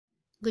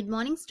Good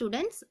morning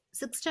students.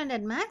 6th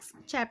standard maths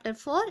chapter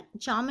 4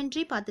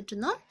 geometry பார்த்துட்டு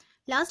இருந்தோம்.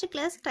 Last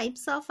class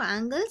types of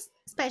angles,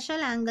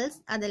 special angles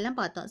அதெல்லாம்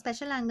பார்த்தோம்.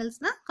 Special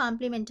anglesனா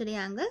complementary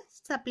angles,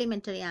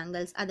 supplementary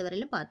angles அது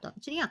வரையிலும் பார்த்தோம்.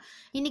 சரியா?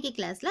 இன்னைக்கு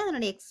கிளாஸ்ல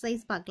அதனோட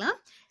exercise பார்க்கலாம்.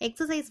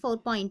 Exercise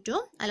 4.2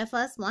 அதுல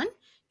first one,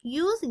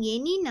 use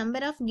any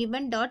number of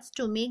given dots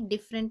to make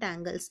different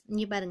angles.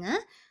 இங்க பாருங்க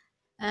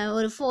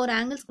ஒரு 4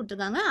 angles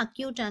கொடுத்துருக்காங்க.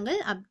 acute angle,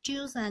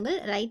 obtuse angle,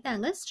 right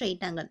angle,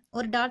 straight angle.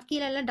 ஒரு டாட்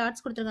கீழே எல்லாம்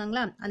டாட்ஸ்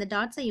கொடுத்துருக்காங்களா, அந்த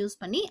டாட்ஸை யூஸ்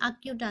பண்ணி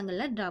acute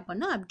angle ட்ரா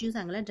பண்ணும், obtuse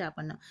angle ட்ரா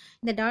பண்ணும்.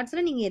 இந்த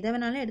டாட்ஸில் நீங்கள் எதை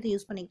வேணாலும் எடுத்து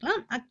யூஸ்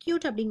பண்ணிக்கலாம்.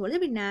 acute அப்படிங்கும்போது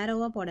இப்படி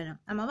நேரோவாக போடணும்,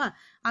 ஆமாவா?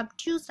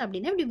 obtuse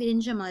அப்படின்னா இப்படி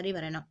விரிஞ்ச மாதிரி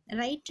வரணும்.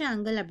 ரைட்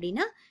ஆங்கிள்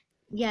அப்படின்னா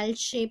எல்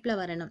ஷேப்பில்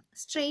வரணும்.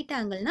 ஸ்ட்ரெயிட்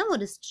ஆங்கிள்னா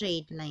ஒரு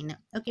ஸ்ட்ரெயிட் லைனு.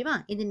 ஓகேவா?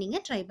 இது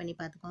நீங்கள் ட்ரை பண்ணி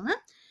பார்த்துக்கோங்க.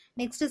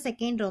 Next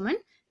second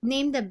Roman,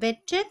 name the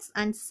vertex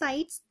and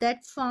sides that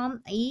form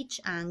each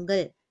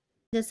angle.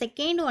 இந்த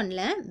செகண்ட்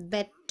ஒன்ல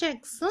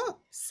வெர்டெக்ஸும்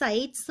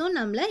சைட்ஸும்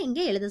நம்மள இங்க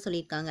எழுத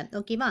சொல்லியிருக்காங்க.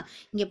 ஓகேவா?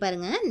 இங்க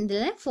பாருங்க,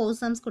 இதுல 4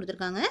 சம்ஸ்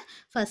கொடுத்துருக்காங்க.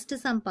 ஃபர்ஸ்ட்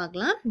சம்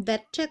பார்க்கலாம்.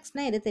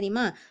 வெர்டெக்ஸ்னா எது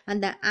தெரியுமா?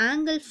 அந்த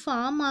ஆங்கிள்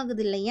ஃபார்ம்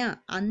ஆகுது இல்லையா,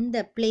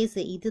 அந்த பிளேஸ்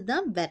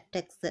இதுதான்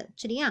வெர்டெக்ஸ்.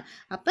 சரியா?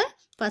 அப்ப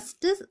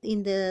ஃபர்ஸ்ட்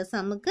இந்த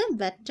சம்முக்கு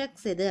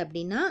வெர்டெக்ஸ் எது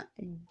அப்படின்னா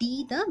டி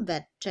தான்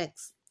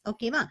வெர்டெக்ஸ்.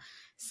 ஓகேவா?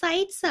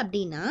 சைட்ஸ்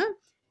அப்படின்னா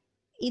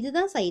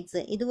இதுதான் சைட்ஸ்.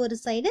 இது ஒரு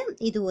சைடு,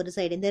 இது ஒரு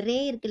சைடு. இந்த ரே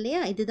இருக்கு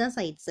இல்லையா, இதுதான்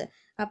சைட்ஸ்.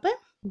 அப்ப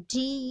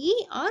டிஇ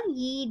ஆர்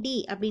இடி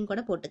அப்படின்னு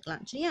கூட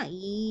போட்டுக்கலாம். சரியா?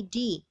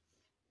 இடி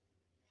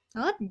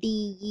ஆர்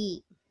டிஇ.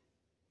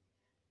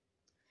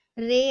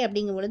 ரே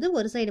அப்படிங்கும் பொழுது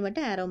ஒரு சைடு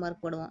மட்டும் ஆரோ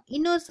மார்க் போடுவோம்.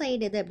 இன்னொரு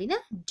சைடு எது அப்படின்னா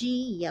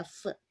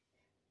டிஎஃப்.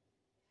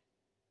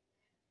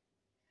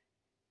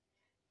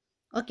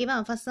 ஓகேவா?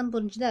 ஃபர்ஸ்ட் சம்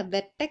புரிஞ்சுதா?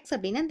 வெர்டெக்ஸ்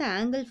அப்படின்னா இந்த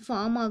ஆங்கிள்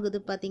ஃபார்ம்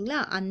ஆகுது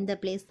பாத்தீங்களா, அந்த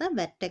பிளேஸ் தான்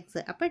வெர்டெக்ஸ்.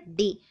 அப்ப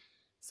டி.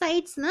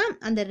 சைட்ஸ்னா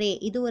அந்த ரே,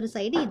 இது ஒரு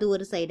சைடு, இது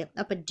ஒரு சைடு.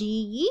 அப்ப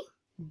டிஇ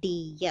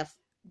டிஎஃப்,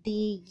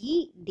 டிஇ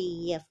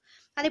டிஎஃப்.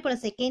 அதே போல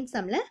செகண்ட்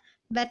சம்ல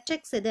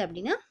வெர்டெக்ஸ் எது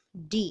அப்படின்னா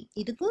டி.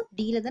 இதுக்கும்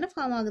டில தானே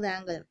ஃபார்ம் ஆகுது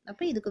ஆங்கிள்.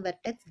 அப்ப இதுக்கு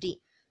வெர்டெக்ஸ் டி.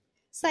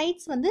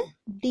 சைட்ஸ் வந்து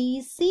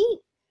டிசி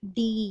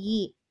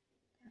டிஇ.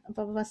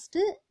 அப்ப ஃபர்ஸ்ட்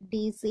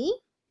டிசி,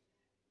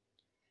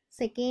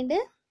 செகண்ட்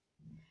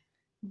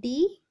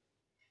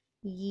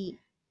டிஇ.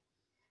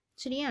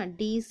 சரியா?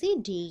 DC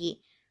DE.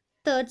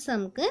 தேர்ட்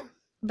சம்க்கு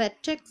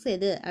வெர்டெக்ஸ்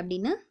எது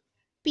அப்படின்னா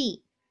பி.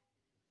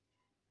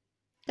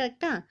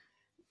 கரெக்டா?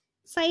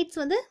 சைட்ஸ்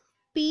வந்து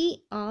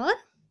பிஆர்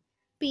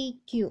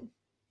பிக்யூ,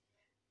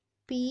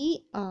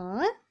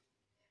 பிஆர்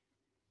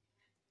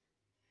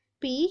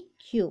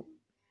பிக்யூ.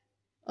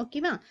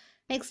 ஓகேவா?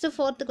 நெக்ஸ்ட்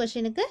ஃபோர்த்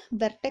கொஸ்டினுக்கு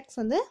வெர்டெக்ஸ்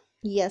வந்து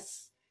எஸ்,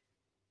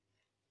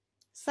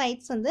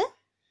 சைட்ஸ் வந்து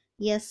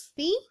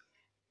எஸ்பி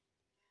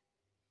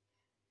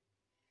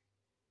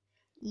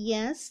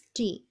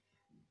எஸ்டி.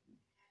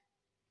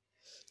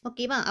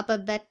 ஓகேவா? அப்ப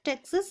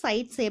வெர்டெக்ஸ்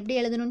சைட்ஸ் எப்படி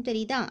எழுதணும்னு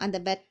தெரியுதா? அந்த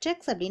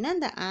வெர்டெக்ஸ் அப்படின்னா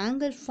அந்த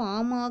ஆங்கிள்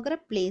ஃபார்ம் ஆகுற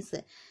பிளேஸ்.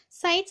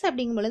 சைட்ஸ்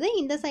அப்படிங்கும் பொழுது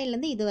இந்த சைட்ல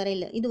இருந்து இது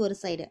வரையில இது ஒரு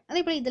சைடு,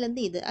 அதே போல இதுல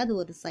இருந்து இது அது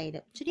ஒரு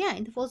சைடு. சரியா?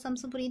 இந்த 4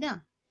 சம்ஸ் புரியுதா?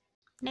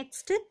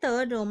 Next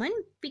third Roman,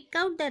 big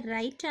out the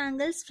right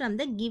angles from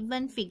the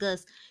given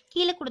figures.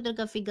 கீழே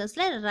கொடுத்துருக்க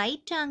ஃபிகர்ஸ்ல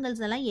ரைட்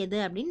ஆங்கிள்ஸ் எல்லாம் எது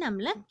அப்படின்னு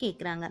நம்மள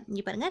கேட்குறாங்க.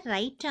 இங்கே பாருங்க,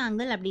 ரைட்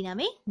ஆங்கிள்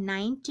அப்படின்னாவே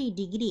 90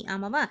 டிகிரி.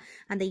 ஆமாவா?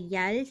 அந்த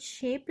எல்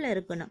ஷேப்ல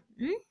இருக்கணும்.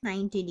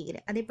 90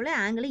 டிகிரி. அதே போல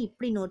ஆங்கிளை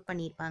இப்படி நோட்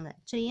பண்ணியிருப்பாங்க.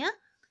 சரியா?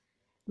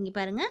 இங்கே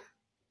பாருங்க,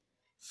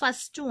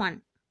 first one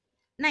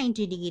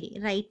 90 degree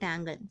right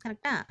angle.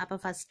 கரெக்டா? அப்போ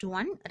ஃபர்ஸ்ட்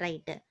ஒன்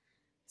ரைட்டு.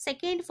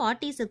 செகண்ட்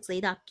 46,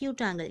 இது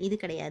அக்யூட் ஆங்கிள், இது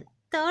கிடையாது.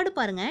 தேர்டு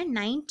பாருங்க,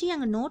 90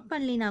 அங்கே நோட்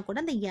பண்ணலினா கூட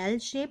அந்த எல்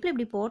ஷேப்ல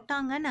இப்படி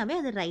போட்டாங்கன்னாவே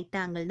அது ரைட்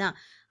ஆங்கிள் தான்.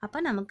 அப்போ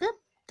நமக்கு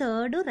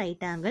தேர்டும்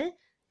ரைட் ஆங்கிள்,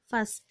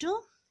 ஃபர்ஸ்டும்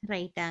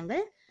ரைட்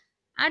ஆங்கிள்.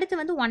 அடுத்து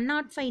வந்து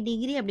 105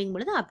 டிகிரி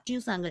அப்படிங்கும்பொழுது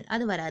அப்டியூஸ் ஆங்கிள்,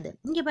 அது வராது.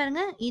 இங்கே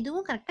பாருங்க,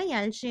 இதுவும் கரெக்டாக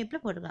எல்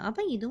ஷேப்ல போட்டுருக்காங்க.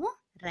 அப்போ இதுவும்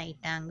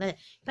ரைட் ஆங்கிள்.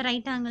 இப்போ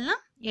ரைட்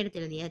ஆங்கிள்லாம்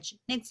எடுத்து எழுதியாச்சு.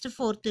 நெக்ஸ்ட்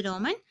ஃபோர்த்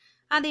ரோமன்,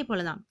 அதே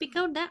போல தான். Big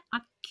out the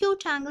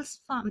acute angles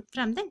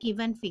from the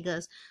given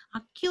figures.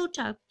 Acute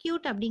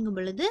அப்படிங்கும்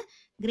பொழுது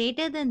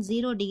greater than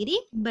 0 degree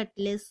but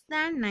less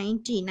than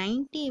 90.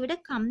 90 விட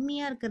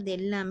கம்மியா இருக்கிறது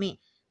எல்லாமே.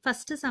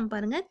 ஃபர்ஸ்ட் சம்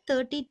பாருங்க,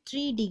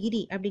 33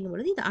 டிகிரி அப்படிங்கும்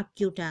பொழுது இது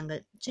அக்யூட்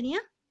ஆங்கிள்.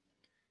 சரியா?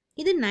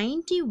 இது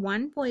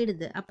 91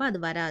 போயிடுது, அப்ப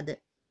அது வராது.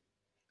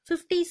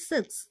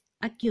 56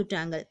 அக்யூட்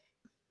ஆங்கிள்.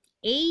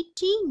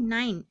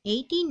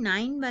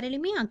 89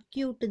 வரையிலுமே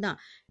அக்யூட் தான்.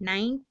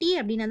 90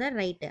 அப்படின்னா தான்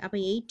ரைட்டு. அப்ப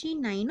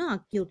 89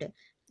 அக்யூட்.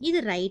 இது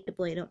ரைட்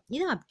போயிடும்,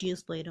 இது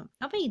அப்டியூஸ் போயிடும்.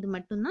 அப்ப இது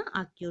மட்டும்தான்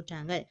acute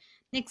angle.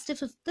 Next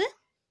fifth,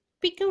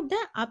 big out the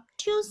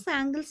obtuse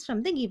angles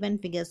from the given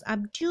figures.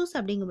 Obtuse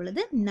அப்படிங்கும்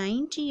பொழுது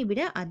 90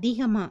 விட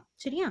அதிகமா.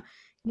 சரியா?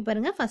 இங்க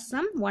பாருங்க, first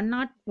sum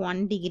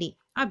 101 degree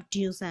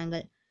obtuse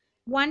angle,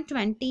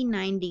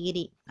 129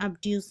 degree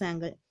obtuse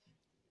angle.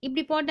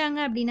 இப்படி போட்டாங்க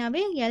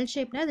அப்படின்னாவே எல்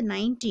ஷேப்ல அது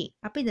 90.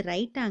 அப்ப இது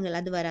ரைட் ஆங்கிள்,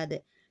 அது வராது.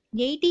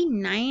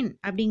 89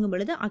 அப்படிங்கும்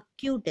பொழுது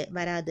அக்யூட்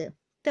வராது.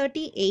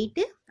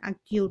 38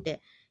 அக்யூட்,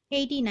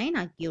 89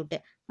 அக்யூட்.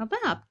 அப்ப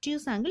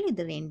அப்டியூஸ் ஆங்கிள்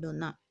இது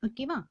ரெண்டும் தான்.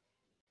 ஓகேவா?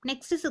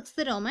 Next, sixth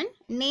Roman,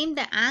 name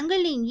the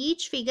angle in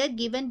each figure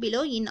given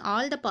below in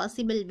all the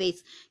possible ways.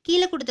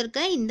 கீழே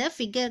கொடுத்திருக்க இந்த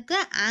ஃபிகருக்கு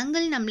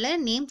ஆங்கிள் நம்மள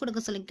நேம்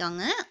கொடுக்க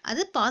சொல்லிருக்காங்க.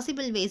 அது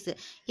பாசிபிள் வேஸ்.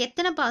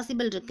 எத்தனை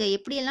பாசிபிள் இருக்கு,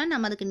 எப்படியெல்லாம்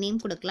நம்ம அதுக்கு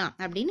நேம் கொடுக்கலாம்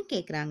அப்படின்னு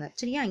கேட்குறாங்க.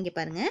 சரியா, இங்கே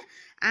பாருங்க,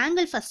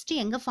 ஆங்கிள் ஃபர்ஸ்ட்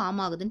எங்க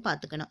ஃபார்ம் ஆகுதுன்னு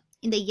பார்த்துக்கணும்.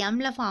 இந்த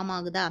எம்ல ஃபார்ம்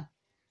ஆகுதா,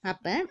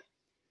 அப்போ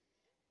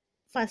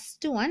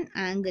ஃபர்ஸ்ட் ஒன்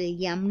ஆங்கிள்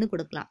எம்னு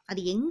கொடுக்கலாம்.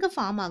 அது எங்க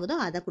ஃபார்ம் ஆகுதோ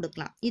அதை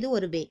கொடுக்கலாம். இது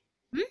ஒரு வே.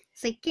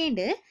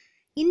 செகண்டு,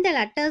 இந்த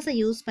லெட்டர்ஸை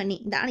யூஸ் பண்ணி,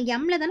 இந்த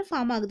எம்ல தானே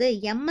ஃபார்ம் ஆகுது,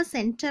 எம்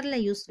சென்டர்ல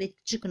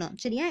வச்சுக்கணும்.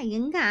 சரியா,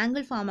 எங்க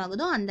ஆங்கிள் ஃபார்ம்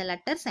ஆகுதோ அந்த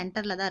லெட்டர்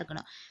சென்டர்ல தான்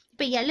இருக்கணும்.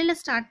 இப்போ எல்ல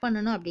ஸ்டார்ட்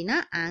பண்ணணும் அப்படின்னா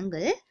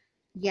ஆங்கிள்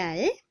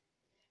எல்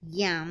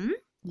எம்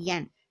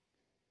என்,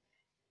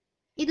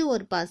 இது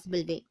ஒரு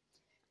பாசிபிள் வே.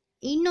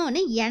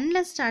 இன்னொன்று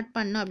என்ல ஸ்டார்ட்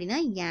பண்ணோம் அப்படின்னா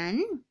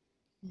N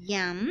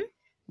M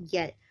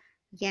L,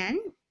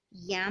 N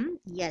M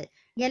L,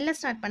 எல்ல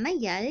ஸ்டார்ட் பண்ணா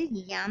எல்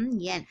எம்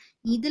என்.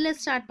 இதுல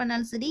ஸ்டார்ட்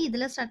பண்ணாலும் சரி,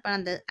 இதுல ஸ்டார்ட் பண்ண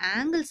அந்த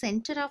angle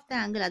centre of the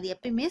angle அது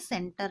எப்பயுமே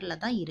சென்டர்ல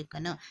தான்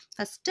இருக்கணும்.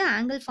 ஃபர்ஸ்ட்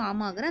ஆங்கிள்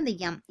ஃபார்ம் ஆகுற அந்த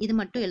எம், இது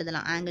மட்டும்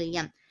எழுதலாம் ஆங்கிள்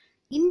எம்.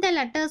 இந்த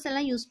லெட்டர்ஸ்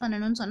எல்லாம் யூஸ்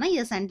பண்ணணும்னு சொன்னா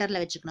இதை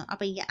சென்டர்ல வச்சுக்கணும்.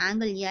 அப்ப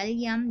angle L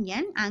M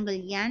N, angle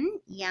N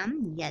M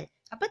L.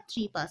 அப்ப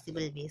 3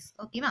 பாசிபிள் வேஸ்.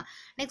 ஓகேவா.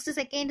 நெக்ஸ்ட்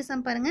செகண்ட்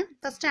சம் பாருங்க.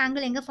 ஃபர்ஸ்ட்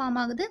ஆங்கிள் எங்க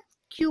ஃபார்ம் ஆகுது,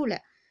 கியூல.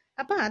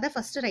 அப்ப அதை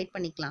ஃபர்ஸ்ட் ரைட்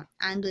பண்ணிக்கலாம்.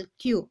 Angle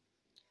Q.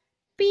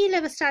 Pல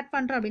ஸ்டார்ட்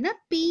பண்றோம் அப்படின்னா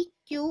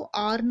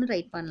PQRன்னு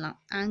ரைட் பண்ணலாம்.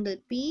 Angle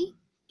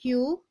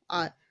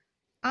PQR.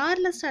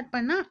 Rல ஸ்டார்ட்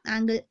பண்ணா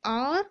ஆங்கிள்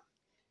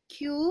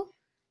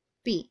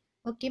RQP.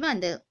 ஓகேவா,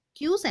 அந்த Q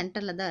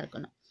சென்டர்ல தான்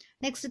இருக்கணும்.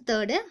 Next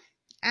third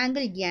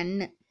angle N.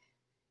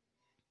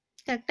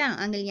 கரெக்டா,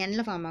 ஆங்கிள்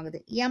Nல ஃபார்ம்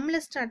ஆகுது.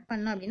 Mல ஸ்டார்ட்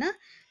பண்ணோம் அப்படின்னா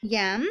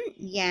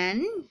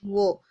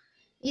MNO.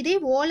 இதே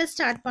Oல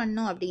ஸ்டார்ட்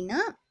பண்ணோம்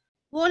அப்படின்னா,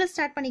 Oல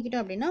ஸ்டார்ட்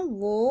பண்ணிக்கிட்டோம் அப்படின்னா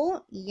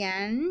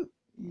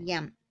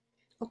ONM.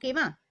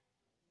 ஓகேவா.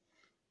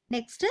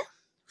 நெக்ஸ்ட்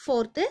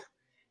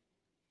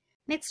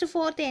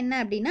ஃபோர்த்து என்ன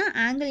அப்படின்னா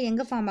ஆங்கிள்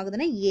எங்க ஃபார்ம்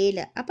ஆகுதுன்னா ஏல.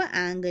 அப்ப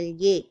ஆங்கிள்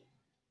ஏ.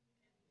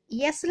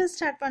 எஸ்ல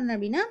ஸ்டார்ட் பண்ண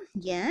அப்படின்னா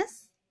எஸ்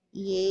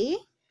ஏ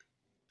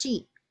டி.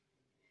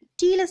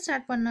 டீல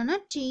ஸ்டார்ட் பண்ணோம்னா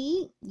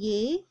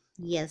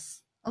TAS.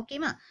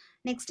 ஓகேவா.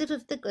 நெக்ஸ்ட்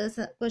ஃபிஃப்த்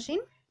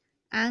கொஸ்டின்,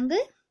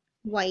 ஆங்கிள்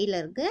ஒய்ல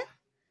இருக்கு.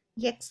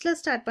 எக்ஸ்ல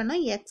ஸ்டார்ட் பண்ணா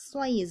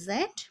XYZ.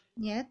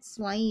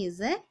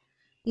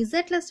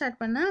 இசட்ல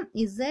ஸ்டார்ட் பண்ணா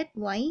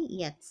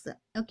ZYX.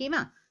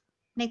 ஓகேவா.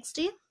 நெக்ஸ்ட்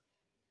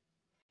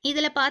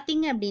இதுல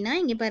பாத்தீங்க அப்படின்னா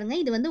இங்க பாருங்க,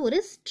 இது வந்து ஒரு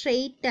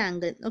ஸ்ட்ரெயிட்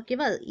ஆங்கிள்.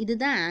 ஓகேவா,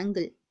 இதுதான்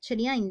ஆங்கிள்.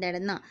 சரியா, இந்த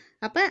இடம் தான்.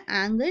 அப்ப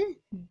ஆங்கிள்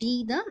டி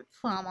தான்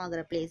ஃபார்ம்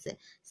ஆகுற பிளேஸ்.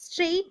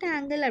 ஸ்ட்ரெயிட்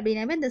ஆங்கிள்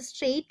அப்படின்னாவே இந்த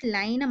ஸ்ட்ரெயிட்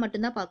லைனை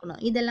மட்டும்தான்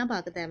பார்க்கணும், இதெல்லாம்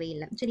பார்க்க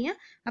தேவையில்லை. சரியா,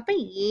 அப்ப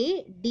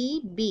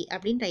ADB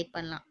அப்படின்னு ரைட்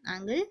பண்ணலாம்.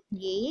 Angle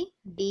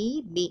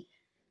ADB.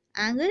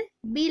 ஆங்கிள்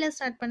பில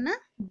ஸ்டார்ட் பண்ணா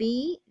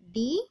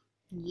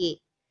BDA.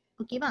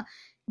 ஓகேவா.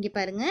 இங்க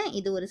பாருங்க,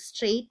 இது ஒரு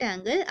ஸ்ட்ரெயிட்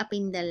ஆங்கிள். அப்ப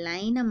இந்த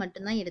லைனை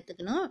மட்டும்தான்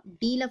எடுத்துக்கணும்.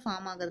 டில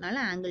ஃபார்ம் ஆகுறதுனால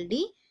ஆங்கிள் டி.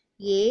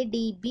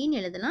 ADBன்னு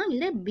எழுதலாம்,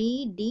 இல்ல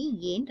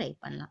BDAன்னு ரைட்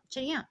பண்ணலாம்.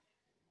 சரியா,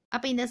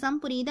 அப்ப இந்த சம்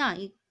புரியுதா.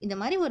 இந்த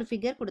மாதிரி ஒரு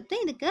ஃபிகர் கொடுத்து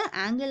இதுக்கு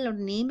ஆங்கிளோட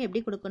நேம்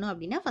எப்படி கொடுக்கணும்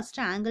அப்படின்னா, ஃபர்ஸ்ட்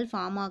ஆங்கிள்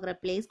ஃபார்ம் ஆகுற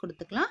பிளேஸ்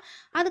கொடுத்துக்கலாம்.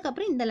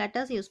 அதுக்கப்புறம் இந்த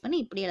லெட்டர்ஸ் யூஸ் பண்ணி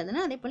இப்படி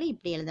எழுதலாம், அதே போல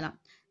இப்படி எழுதலாம்.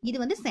 இது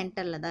வந்து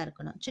சென்டர்ல தான்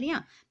இருக்கணும். சரியா.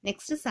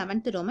 Next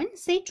seventh Roman,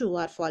 say true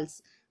or false.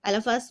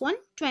 அதில் first one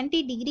 20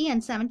 degree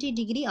and 70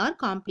 degree R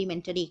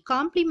complementary.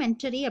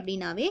 Complementary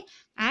அப்படின்னாவே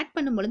ஆட்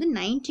பண்ணும்பொழுது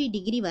 90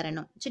 டிகிரி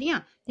வரணும். சரியா,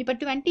 இப்போ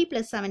 20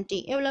 + 70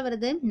 எவ்வளோ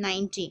வருது,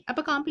 90.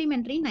 அப்போ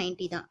காம்ப்ளிமெண்டரி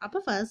 90 தான்.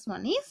 அப்போ first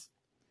one is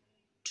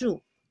true.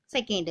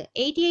 Second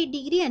 88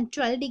 degree and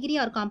 12 degree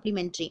R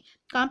complementary.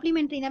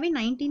 காம்ப்ளிமெண்டரினாவே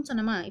 19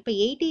 சொன்னோமா, இப்போ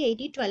 80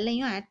 80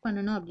 12யும் ஆட்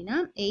பண்ணணும் அப்படின்னா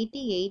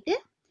 88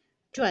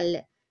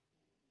 12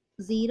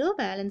 0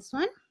 பேலன்ஸ்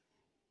 1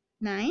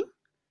 9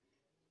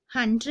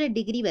 100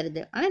 டிகிரி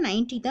வருது. ஆனால்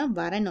 90 தான்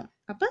வரணும்.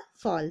 அப்போ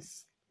falls.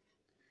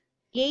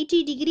 80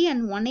 degree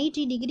and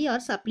 180 degree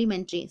R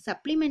supplementary.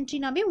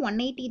 சப்ளிமெண்ட்ரினாவே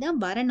 180 தான்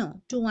வரணும்.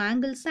 2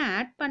 ஆங்கிள்ஸை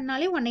ஆட்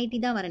பண்ணாலே 180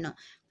 தான் வரணும்.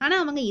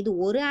 ஆனால் அவங்க இது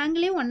ஒரு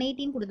ஆங்கிளே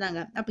 180ன்னு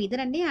கொடுத்தாங்க. அப்போ இது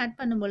ரெண்டையும் ஆட்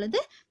பண்ணும் பொழுது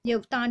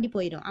தாண்டி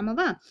போயிடும்.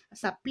 ஆமாவா.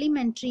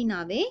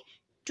 சப்ளிமெண்ட்ரினாவே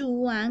 2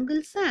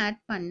 ஆங்கிள்ஸை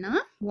ஆட்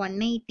பண்ணால்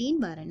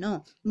 180ன்னு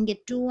வரணும். இங்கே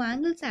 2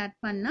 ஆங்கிள்ஸ் ஆட்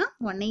பண்ணால்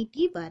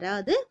 180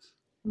 வராது.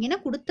 ஏன்னா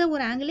கொடுத்த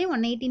ஒரு ஆங்கிளே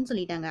 180ன்னு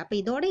சொல்லிட்டாங்க. அப்போ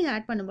இதோட இதை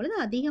ஆட் பண்ணும்பொழுது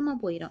அதிகமாக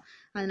போயிடும்.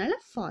 அதனால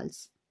falls.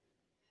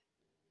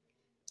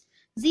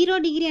 0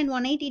 degree and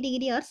 180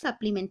 degree R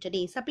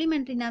supplementary.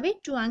 சப்ளிமெண்டரினாவே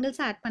 2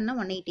 angles add பண்ணால்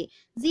 180.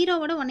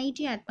 0வோட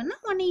 180 ஆட்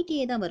பண்ணால்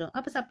 180 தான் வரும்.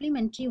 அப்போ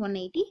சப்ளிமெண்டரி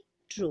 180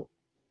 ட்ரூ.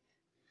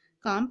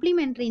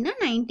 காம்ப்ளிமெண்டரினா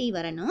 90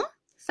 வரணும்,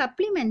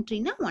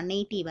 சப்ளிமெண்டரினா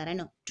 180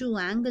 வரணும். 2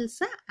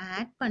 ஆங்கிள்ஸை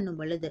ஆட் பண்ணும்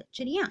பொழுது.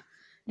 சரியா.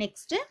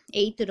 Next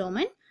 8th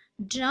Roman,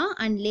 draw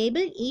and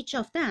label each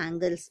of the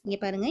angles. இங்க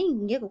பாருங்க,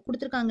 இங்க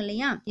கொடுத்துருக்காங்க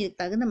இல்லையா, இதுக்கு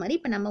தகுந்த மாதிரி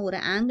இப்போ நம்ம ஒரு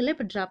ஆங்கிளை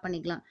இப்போ ட்ரா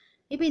பண்ணிக்கலாம்.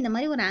 இப்போ இந்த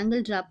மாதிரி ஒரு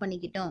ஆங்கிள் ட்ரா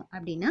பண்ணிக்கிட்டோம்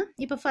அப்படின்னா,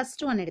 இப்போ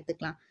ஃபர்ஸ்ட் ஒன்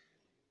எடுத்துக்கலாம்.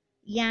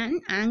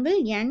 ஆங்கிள்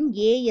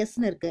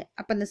NASன்னு இருக்கு.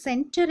 அப்போ அந்த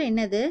சென்டர்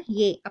என்னது,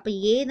 A. அப்போ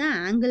A தான்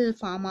ஆங்கிள்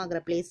ஃபார்ம்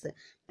ஆகுற பிளேஸ்.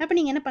 அப்போ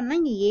நீங்கள் என்ன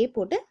பண்ணலாம், இங்கே A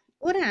போட்டு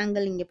ஒரு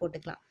ஆங்கிள் இங்கே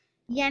போட்டுக்கலாம்.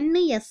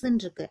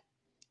 NSன்னு இருக்கு.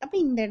 அப்போ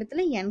இந்த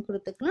இடத்துல N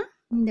கொடுத்துக்கலாம்,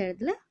 இந்த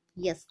இடத்துல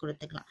எஸ்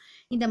கொடுத்துக்கலாம்.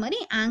 இந்த மாதிரி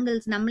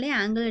ஆங்கிள்ஸ் நம்மளே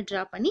ஆங்கிள்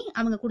ட்ரா பண்ணி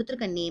அவங்க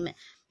கொடுத்துருக்க நேம்.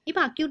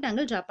 இப்போ அக்யூட்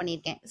ஆங்கிள் ட்ரா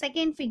பண்ணியிருக்கேன்.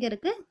 செகண்ட்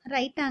ஃபிகருக்கு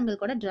ரைட்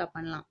ஆங்கிள் கூட ட்ரா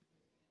பண்ணலாம்.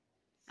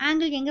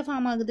 ஆங்கிள் எங்கே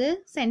ஃபார்ம் ஆகுது?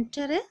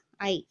 சென்டரு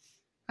ஐ.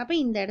 அப்போ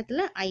இந்த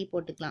இடத்துல ஐ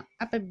போட்டுக்கலாம்.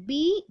 அப்போ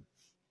பி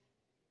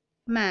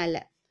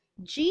மேலே,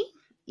 ஜி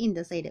இந்த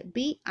சைடு,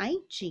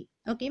 பிஐஜி.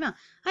 ஓகேவா?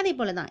 அதே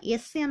போல தான்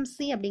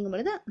எஸ்எம்சி அப்படிங்கும்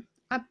பொழுது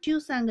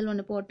அப்டியூஸ் ஆங்கிள்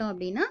ஒன்று போட்டோம்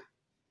அப்படின்னா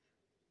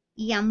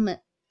M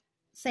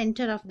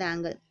centre of the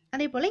angle.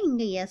 அதே போல்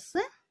இங்கே எஸ்,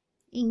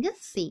 இங்கே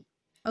சி.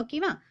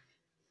 ஓகேவா?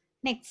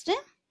 Next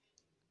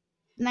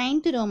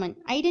 9th Roman.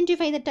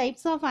 Identify the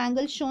types of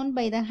angles shown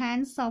by the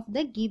hands of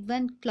the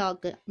given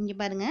clock. இங்கே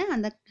பாருங்க,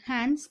 அந்த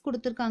hands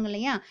கொடுத்துருக்காங்க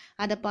இல்லையா,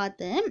 அதை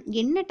பார்த்து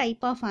என்ன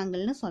டைப் ஆஃப்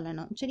ஆங்கிள்னு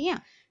சொல்லணும். சரியா?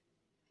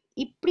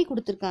 இப்படி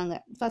கொடுத்துருக்காங்க.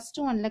 ஃபர்ஸ்ட்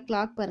ஒன்ல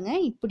கிளாக் பாருங்க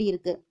இப்படி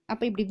இருக்கு.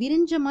 அப்போ இப்படி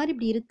விரிஞ்ச மாதிரி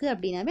இப்படி இருக்கு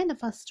அப்படின்னாவே அந்த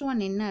ஃபர்ஸ்ட்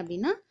ஒன் என்ன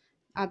அப்படின்னா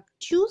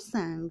அப்டியூஸ்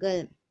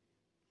ஆங்கிள்.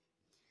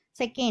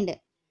 செகண்ட்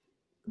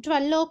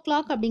 12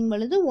 o'clock அப்படிங்கும்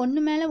பொழுது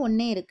ஒன்று மேலே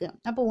ஒன்றே இருக்கு.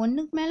 அப்போ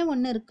ஒன்றுக்கு மேலே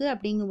ஒன்று இருக்கு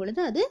அப்படிங்கும்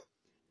பொழுது அது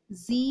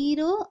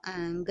ஜீரோ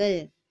ஆங்கிள்.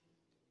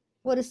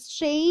 ஒரு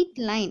ஸ்ட்ரெயிட்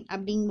லைன்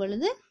அப்படிங்கும்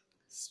பொழுது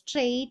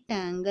ஸ்ட்ரெயிட்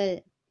ஆங்கிள்.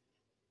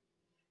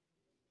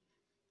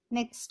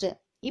 நெக்ஸ்ட்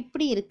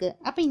இப்படி இருக்கு.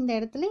 அப்ப இந்த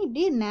இடத்துல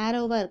இப்படி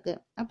நேரோவா இருக்கு.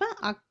 அப்ப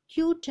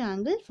அக்யூட்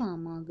ஆங்கிள்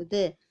ஃபார்ம்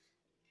ஆகுது.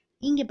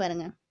 இங்க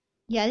பாருங்க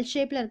எல்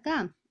ஷேப்ல இருக்கா,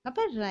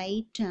 அப்ப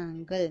ரைட்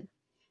ஆங்கிள்.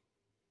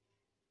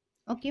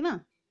 ஓகேவா?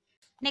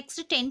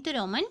 Next 10th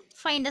Roman.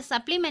 Find the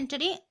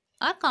supplementary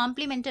or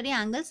complementary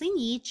angles in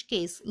each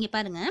case. இங்க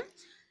பாருங்க,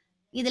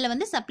 இதுல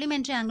வந்து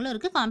சப்ளிமெண்டரி ஆங்கிளும்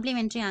இருக்கு,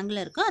 காம்ப்ளிமெண்டரி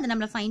ஆங்கிளும் இருக்கு. அதை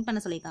நம்மள ஃபைண்ட் பண்ண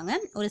சொல்லியிருக்காங்க.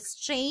 ஒரு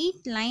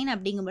ஸ்ட்ரெயிட் லைன்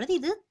அப்படிங்கும் பொழுது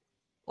இது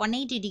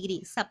 180 டிகிரி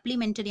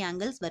சப்ளிமெண்டரி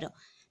ஆங்கிள்ஸ் வரும்.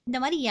 இந்த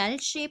மாதிரி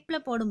எல் ஷேப்ல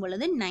போடும்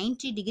பொழுது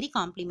 90 டிகிரி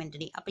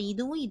காம்ப்ளிமெண்டரி. அப்ப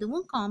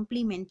இதுவும்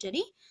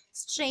காம்ப்ளிமெண்டரி.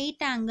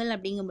 ஸ்ட்ரெயிட் ஆங்கிள்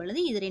அப்படிங்கும் பொழுது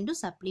இது ரெண்டும்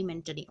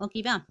சப்ளிமெண்டரி.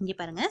 ஓகேவா? இங்க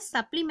பாருங்க,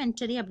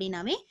 சப்ளிமெண்டரி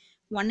அப்படின்னாவே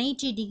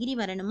 180 டிகிரி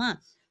வரணுமா?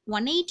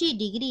 180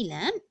 டிகிரியில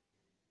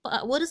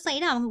ஒரு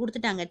சைடு அவங்க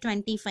கொடுத்துட்டாங்க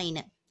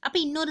 25ன்னு. அப்ப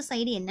இன்னொரு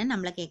சைடு என்னன்னு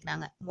நம்மள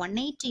கேக்குறாங்க.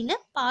 180ல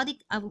பாதி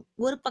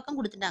ஒரு பக்கம்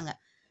கொடுத்துட்டாங்க.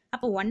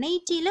 அப்போ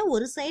 180ல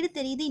ஒரு சைடு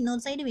தெரியுது,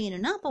 இன்னொரு சைடு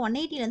வேணும்னா அப்போ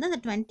 180ல இருந்து அந்த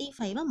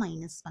 25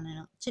 மைனஸ்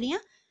பண்ணணும். சரியா?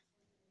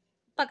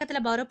 பக்கத்துல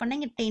பாரோ பண்ணா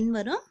இங்க 10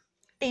 வரும்.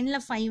 10ல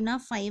 5னா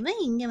 5,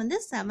 இங்க வந்து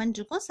 7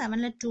 இருக்கும்.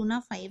 7ல 2னா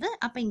 5,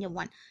 அப்ப இங்க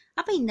 1.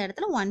 அப்ப இந்த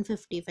இடத்துல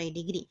 155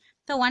 டிகிரி.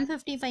 இப்போ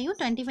 155ம்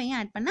 25ம்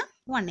ஆட் பண்ணா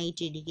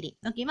 180 டிகிரி.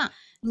 ஓகேவா?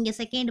 இங்க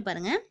செகண்ட்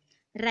பாருங்க,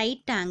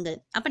 ரைட் ஆங்கிள்.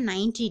 அப்ப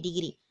 90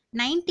 டிகிரி.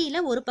 90ல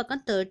ஒரு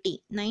பக்கம் 30,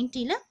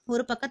 90ல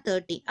ஒரு பக்கம்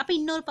 30. அப்ப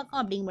இன்னொரு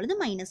பக்கம் அப்படிங்கும் பொழுது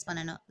மைனஸ்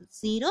பண்ணணும்.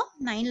 0,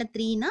 9ல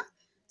 3னா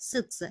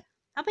 6.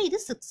 அப்ப இது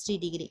 60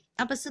 டிகிரி.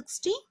 அப்ப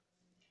 60,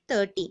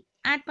 30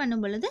 ஆட்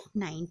பண்ணும் பொழுது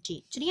 90.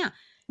 சரியா?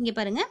 இங்க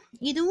பாருங்க,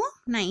 இதுவும்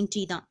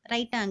 90 தான்.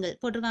 Right angle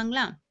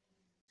போட்டிருக்காங்களா?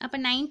 அப்ப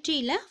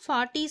 90ல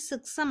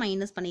 46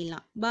 மைனஸ்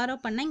பண்ணிடலாம். பாரோ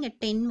பண்ணா இங்க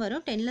 10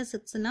 வரும். 10ல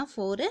 6னா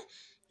 4,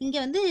 இங்க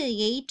வந்து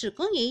 8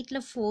 இருக்கும். 8ல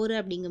 4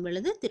 அப்படிங்கும்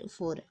பொழுது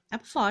 4.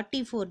 அப்ப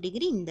 44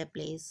 டிகிரி இந்த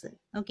பிளேஸ்.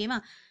 ஓகேவா?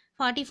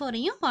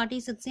 44ஐயும்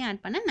 46ஐயும்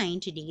ஆட் பண்ண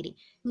 90 டிகிரி.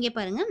 இங்க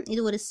பாருங்க,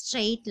 இது ஒரு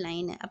ஸ்ட்ரெயிட்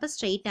லைன். அப்ப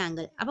ஸ்ட்ரெயிட்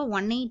ஆங்கிள். அப்ப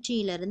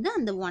 180ல இருந்து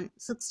அந்த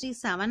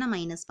 167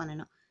 மைனஸ்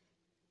பண்ணணும்.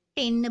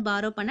 10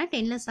 பாரோ பண்ணா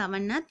 10ல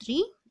 7னா 3,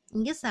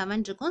 இங்க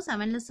 7 இருக்கும்.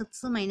 7ல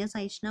 6 மைனஸ்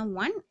ஆயிடுச்சுன்னா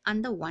 1,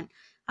 அந்த 1.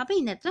 அப்ப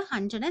இந்த இடத்துல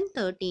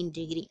 113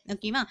 டிகிரி.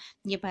 ஓகேவா?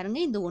 இங்க பாருங்க,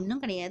 இது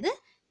ஒன்றும் கிடையாது,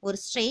 ஒரு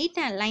ஸ்ட்ரெயிட்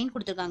லைன்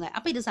கொடுத்துருக்காங்க.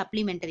 அப்ப இது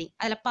சப்ளிமெண்டரி.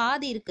 அதுல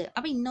பாதி இருக்கு.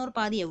 அப்ப இன்னொரு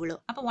பாதி எவ்வளோ?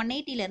 அப்ப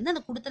 180ல இருந்து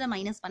அந்த கொடுத்தத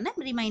மைனஸ் பண்ண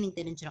ரிமைனிங்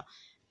தெரிஞ்சிடும்.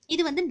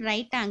 இது வந்து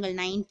ரைட் ஆங்கிள்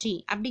 90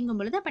 அப்படிங்கும்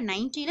பொழுது அப்ப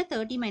 90ல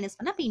 30 மைனஸ்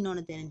பண்ண அப்ப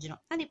இன்னொன்னு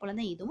தெரிஞ்சிடும். அதே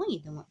போலதான்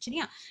இதுவும்.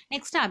 சரியா?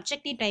 Next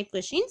objective type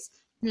questions.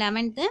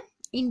 11th.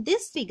 In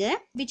this figure,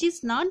 which is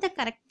not the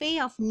correct way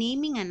of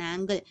naming an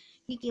angle.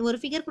 ஒரு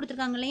ஃபிகர்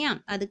கொடுத்துருக்காங்க இல்லையா,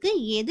 அதுக்கு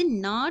எது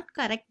நாட்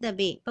கரெக்ட் த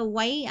வே. இப்போ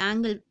ஒய்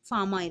ஆங்கிள்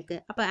ஃபார்ம் ஆயிருக்கு.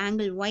 அப்போ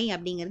ஆங்கிள் ஒய்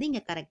அப்படிங்கிறது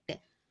இங்கே கரெக்ட்.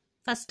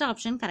 First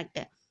option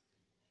correct.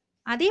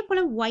 அதே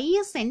போல்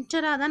ஒய்யை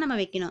சென்டராக தான் நம்ம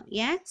வைக்கணும்.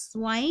 எக்ஸ்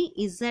ஒய்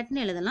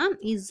இசட்னு எழுதலாம்,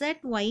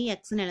 இசட் ஒய்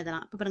எக்ஸ்ன்னு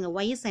எழுதலாம். இப்போ பாருங்க,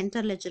 ஒய்யை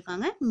சென்டரில்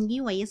வச்சுருக்காங்க,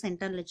 இங்கேயும் ஒய்யை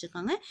சென்டரில்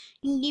வச்சுருக்காங்க,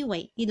 இங்கேயும்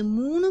ஒய். இது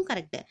மூணும்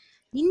கரெக்ட்.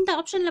 இந்த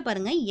ஆப்ஷன்ல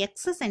பாருங்க,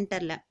 எக்ஸ்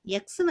சென்டர்ல,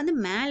 எக்ஸ் வந்து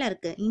மேல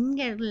இருக்கு, இங்க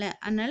இல்ல.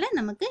 அதனால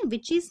நமக்கு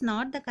விச் இஸ்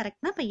நாட் த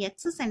கரெக்ட்னா இப்ப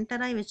எக்ஸ்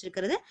சென்டராய்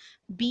வச்சிருக்கிறது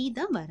பி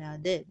தான்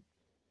வராது.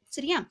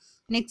 சரியா?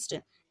 Next,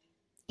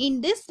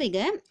 in this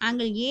figure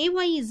angle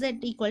AYZ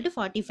equal to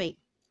 45.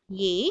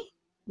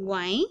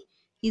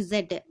 AYZ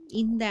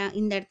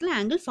இந்த இடத்துல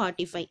angle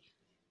 45.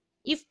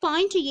 If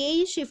point A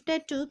is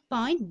shifted to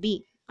point B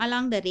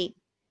along the ray,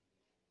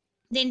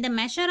 then the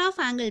measure of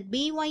angle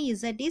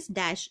BYZ is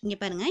dash. இங்க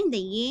பாருங்க, இந்த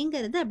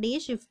ஏங்கிறது அப்படியே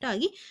ஷிஃப்ட்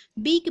ஆகி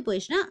பிக்கு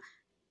போயிடுச்சுன்னா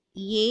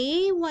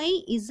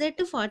AYZ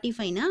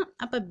 45னா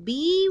அப்ப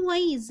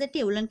BYZ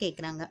எவ்வளோன்னு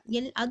கேட்குறாங்க.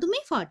 அதுவுமே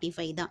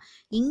 45 தான்.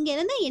 இங்க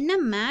இருந்து என்ன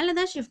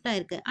மேலதான் ஷிஃப்ட்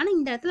ஆயிருக்கு, ஆனா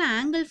இந்த இடத்துல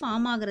ஆங்கிள்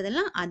ஃபார்ம்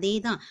ஆகுறதெல்லாம் அதே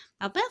தான்.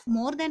 அப்ப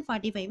மோர் தேன்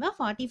 45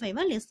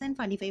 45 லெஸ் தேன்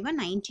 45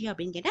 90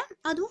 அப்படின்னு கேட்டா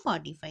அதுவும்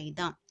 45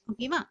 தான்.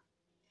 ஓகேவா?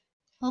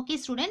 ஓகே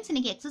ஸ்டூடெண்ட்ஸ்,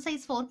 இன்னைக்கு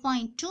எக்ஸசைஸ்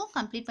 4.2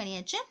 கம்ப்ளீட்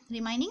பண்ணியாச்சு.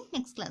 ரிமைனிங்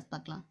நெக்ஸ்ட் கிளாஸ்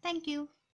பார்க்கலாம். தேங்க்யூ.